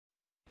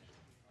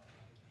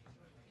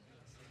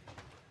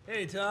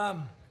Hey,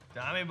 Tom.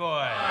 Tommy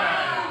boy.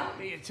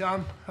 Hey,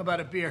 Tom. How about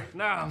a beer?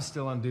 No, I'm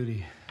still on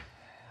duty.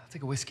 I'll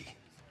take a whiskey.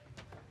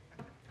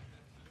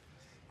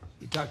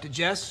 You talked to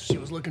Jess? She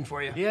was looking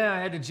for you. Yeah, I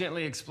had to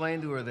gently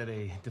explain to her that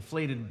a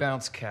deflated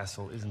bounce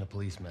castle isn't a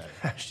police matter.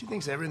 She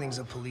thinks everything's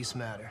a police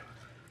matter.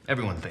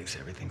 Everyone thinks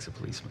everything's a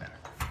police matter.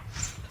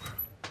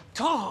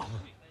 Tom!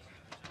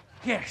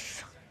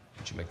 Yes.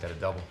 Did you make that a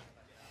double?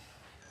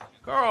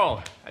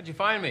 Carl, how'd you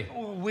find me?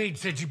 Oh, Wade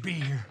said you'd be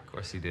here. Of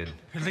course he did.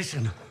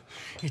 Listen,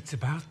 it's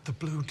about the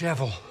Blue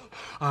Devil.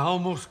 I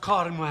almost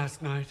caught him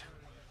last night.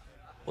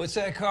 What's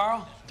that,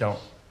 Carl? Don't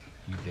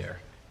you dare.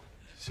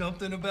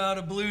 Something about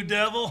a blue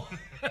devil?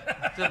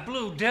 The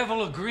Blue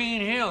Devil of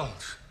Green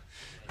Hills.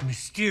 A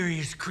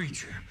mysterious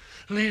creature.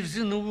 Lives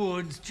in the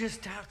woods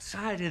just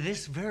outside of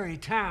this very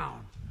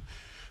town.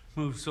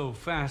 Moves so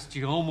fast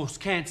you almost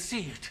can't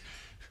see it.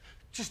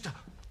 Just a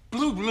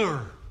blue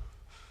blur.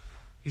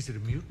 Is it a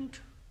mutant?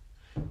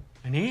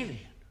 An alien?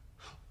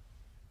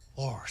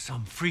 Or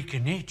some freak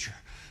of nature?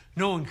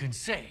 No one can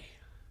say.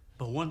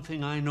 But one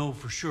thing I know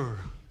for sure,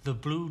 the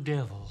Blue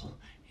Devil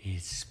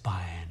is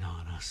spying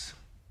on us.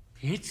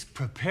 It's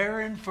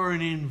preparing for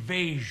an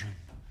invasion.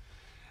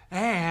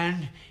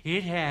 And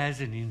it has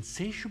an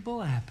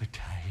insatiable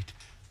appetite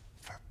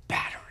for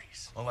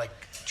batteries. Well, like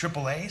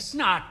triple A's?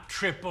 Not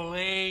triple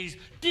A's,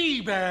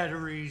 D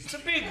batteries, the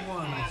big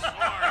ones.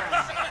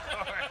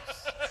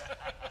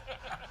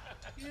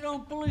 You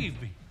don't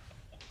believe me?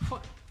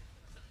 What?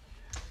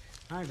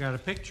 I got a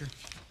picture.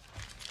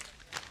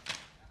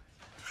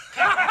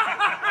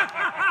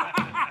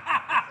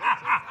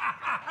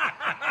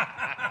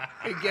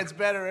 It gets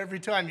better every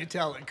time you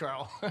tell it,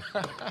 Carl.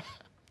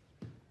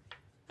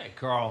 Hey,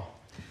 Carl.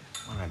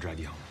 Why don't I drive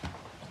you home?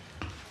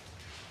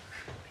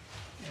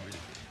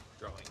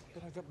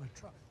 But I got my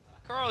truck.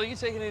 Carl, are you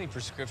taking any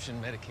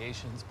prescription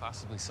medications,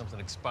 possibly something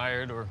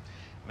expired or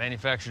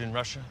manufactured in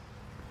Russia?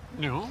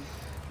 No.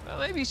 Well,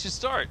 maybe you should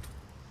start.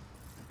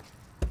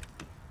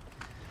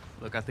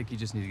 Look, I think you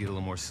just need to get a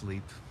little more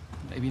sleep.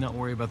 Maybe not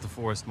worry about the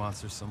forest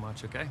monsters so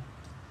much, okay?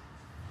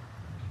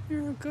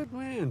 You're a good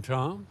man,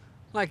 Tom.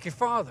 Like your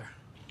father.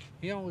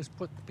 He always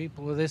put the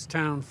people of this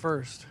town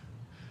first.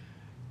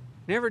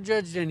 Never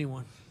judged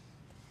anyone.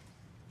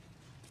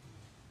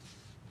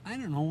 I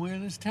don't know where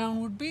this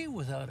town would be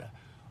without a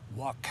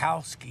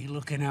Wachowski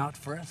looking out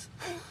for us.